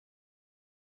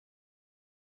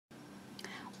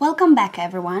Welcome back,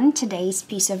 everyone. Today's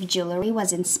piece of jewelry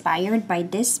was inspired by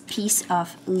this piece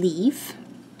of leaf.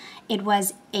 It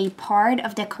was a part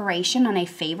of decoration on a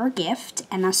favorite gift,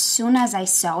 and as soon as I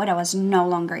saw it, I was no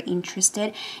longer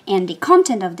interested in the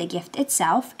content of the gift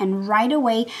itself, and right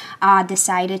away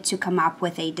decided to come up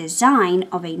with a design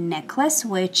of a necklace,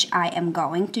 which I am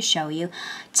going to show you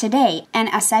today. And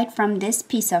aside from this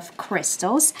piece of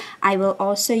crystals, I will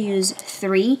also use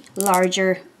 3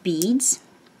 larger beads.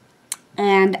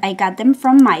 And I got them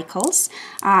from Michael's,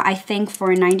 I think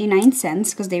for 99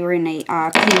 cents because they were in a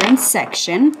clearance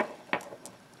section.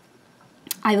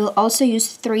 I will also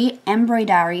use 3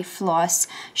 embroidery floss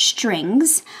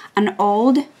strings, an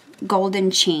old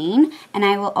golden chain, and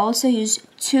I will also use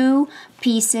 2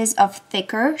 pieces of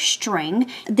thicker string.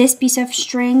 This piece of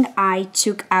string I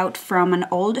took out from an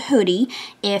old hoodie.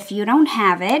 If you don't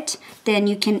have it, then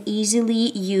you can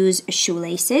easily use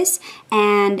shoelaces,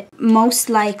 and most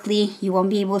likely you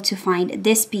won't be able to find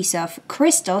this piece of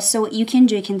crystal. So what you can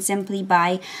do, you can simply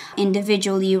buy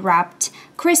individually wrapped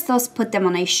crystals, put them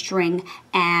on a string,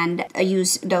 and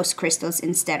use those crystals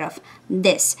instead of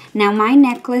this. Now my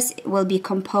necklace will be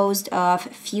composed of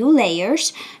few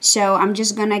layers, so I'm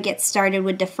just gonna get started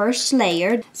with the first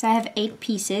layer. So I have 8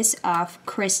 pieces of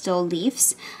crystal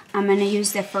leaves. I'm gonna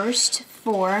use the first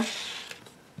 4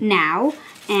 now,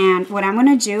 and what I'm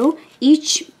gonna do,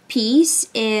 each piece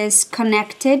is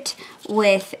connected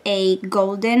with a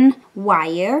golden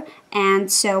wire,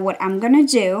 and so what I'm gonna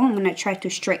do, I'm gonna try to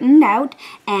straighten it out,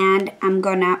 and I'm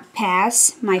gonna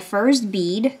pass my first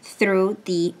bead through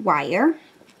the wire.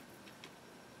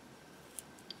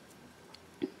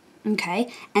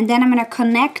 Okay, and then I'm gonna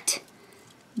connect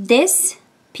this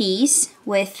piece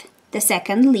with the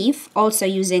second leaf, also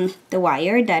using the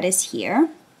wire that is here.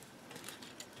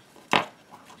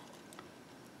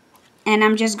 And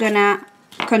I'm just gonna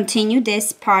continue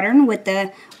this pattern with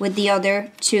the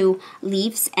other 2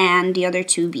 leaves and the other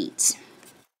 2 beads.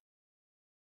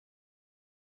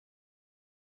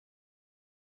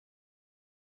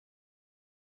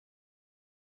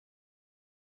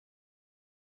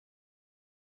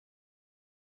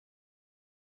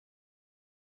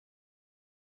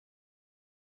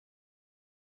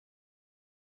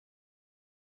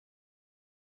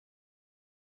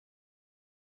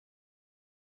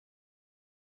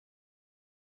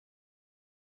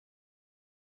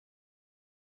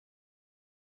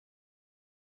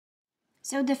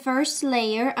 So the first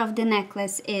layer of the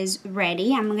necklace is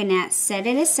ready. I'm gonna set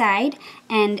it aside,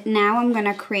 and now I'm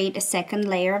gonna create a second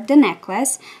layer of the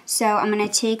necklace. So I'm gonna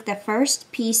take the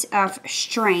first piece of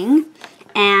string,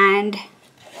 and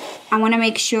I wanna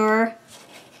make sure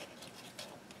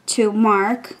to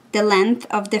mark the length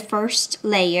of the first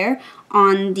layer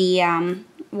on the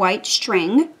white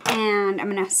string, and I'm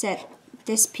gonna set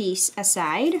this piece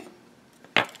aside.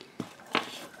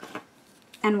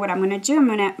 And what I'm going to do, I'm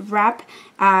going to wrap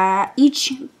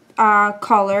each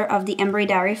color of the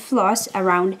embroidery floss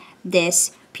around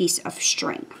this piece of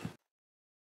string.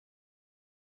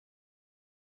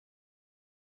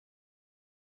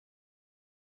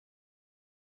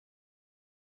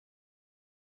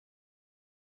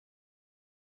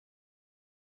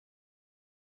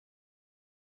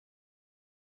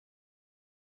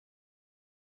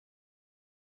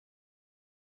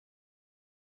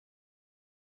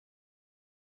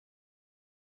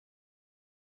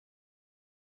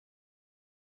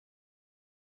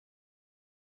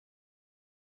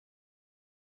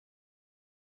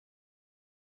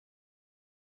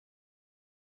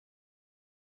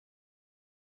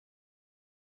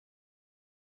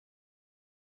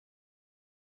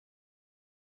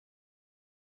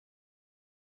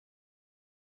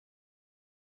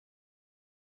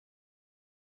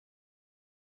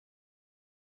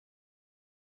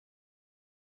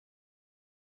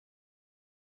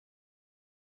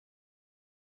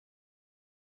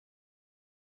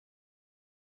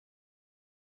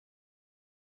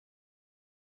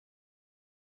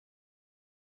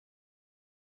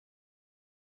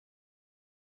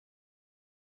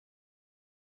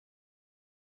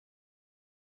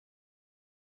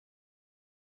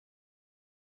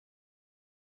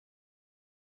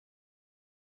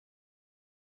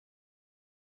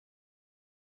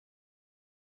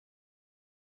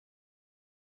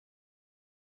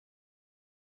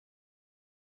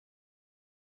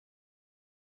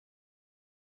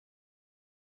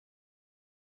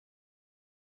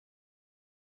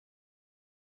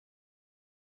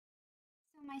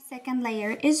 My second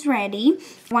layer is ready.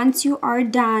 Once you are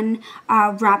done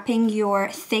wrapping your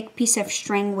thick piece of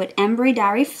string with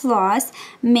embroidery floss,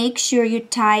 make sure you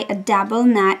tie a double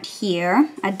knot here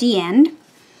at the end.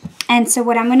 And so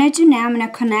what I'm going to do now, I'm going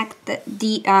to connect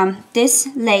this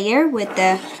layer with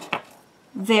the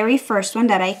very first one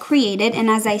that I created. And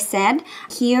as I said,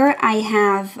 here I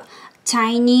have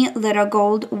tiny little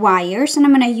gold wires, and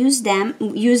I'm going to use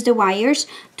the wires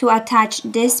to attach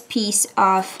this piece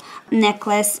of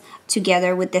necklace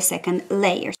together with the second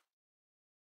layer.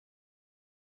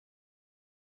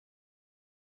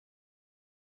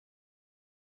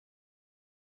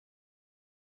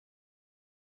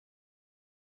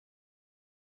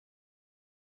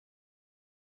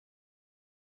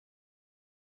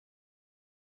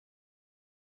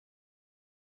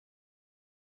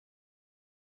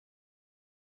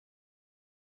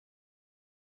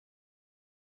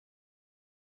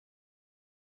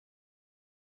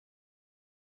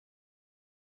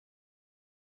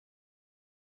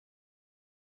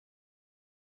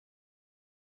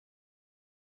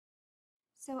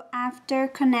 So after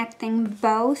connecting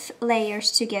both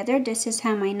layers together, this is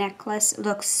how my necklace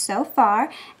looks so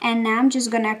far. And now I'm just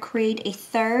gonna create a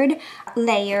third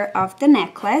layer of the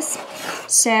necklace.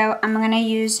 So I'm gonna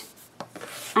use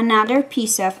another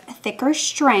piece of thicker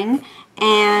string,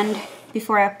 and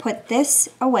before I put this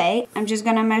away, I'm just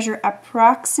gonna measure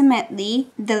approximately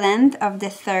the length of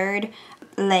the third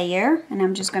layer, and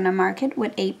I'm just gonna mark it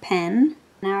with a pen.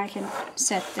 Now I can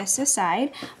set this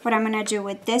aside. What I'm gonna do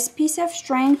with this piece of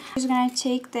string is gonna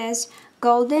take this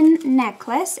golden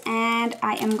necklace and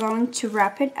I am going to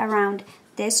wrap it around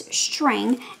this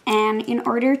string, and in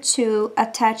order to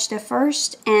attach the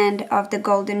first end of the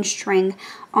golden string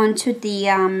onto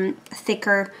the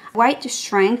thicker white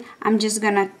string, I'm just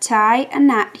gonna tie a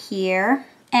knot here,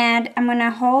 and I'm gonna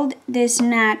hold this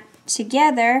knot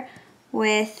together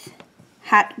with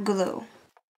hot glue.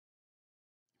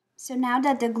 So now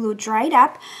that the glue dried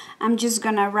up, I'm just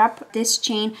gonna wrap this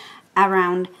chain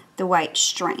around the white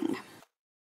string.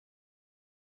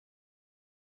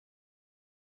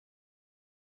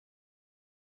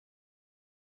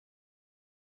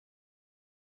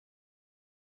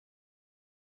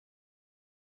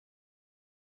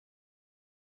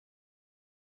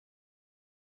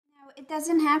 It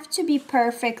doesn't have to be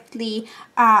perfectly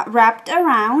wrapped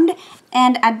around,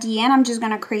 and at the end I'm just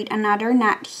gonna create another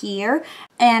knot here,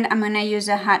 and I'm gonna use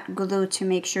a hot glue to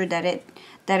make sure that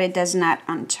it does not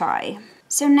untie.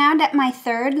 So now that my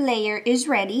third layer is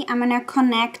ready, I'm gonna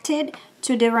connect it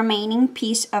to the remaining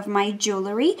piece of my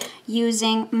jewelry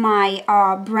using my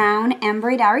brown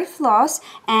embroidery floss,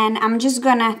 and I'm just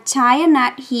gonna tie a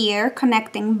knot here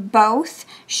connecting both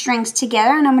strings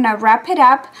together, and I'm gonna wrap it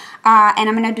up, and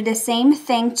I'm gonna do the same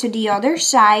thing to the other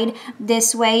side.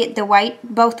 This way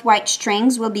both white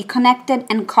strings will be connected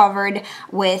and covered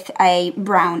with a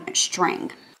brown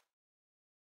string.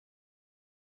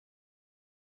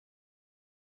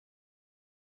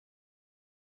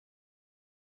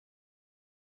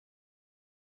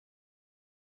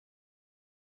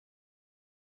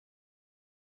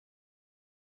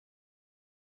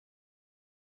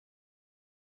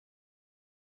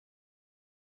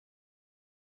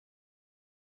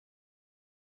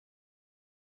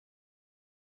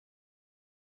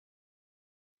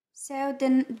 So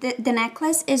the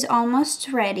necklace is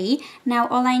almost ready. Now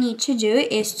all I need to do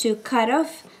is to cut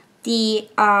off the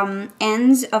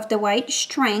ends of the white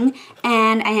string,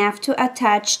 and I have to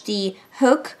attach the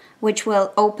hook which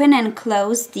will open and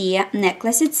close the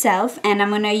necklace itself, and I'm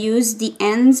going to use the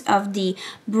ends of the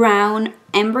brown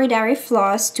embroidery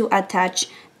floss to attach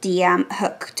the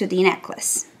hook to the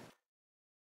necklace.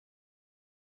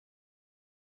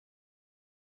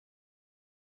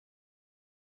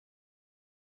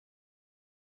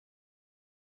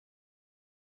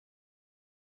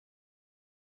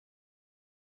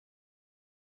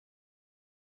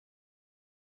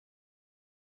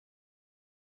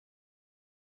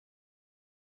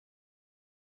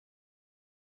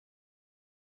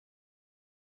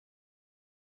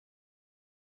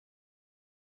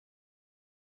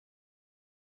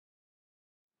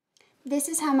 This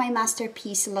is how my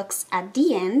masterpiece looks at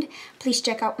the end. Please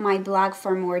check out my blog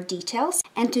for more details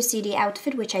and to see the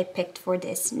outfit which I picked for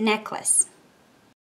this necklace.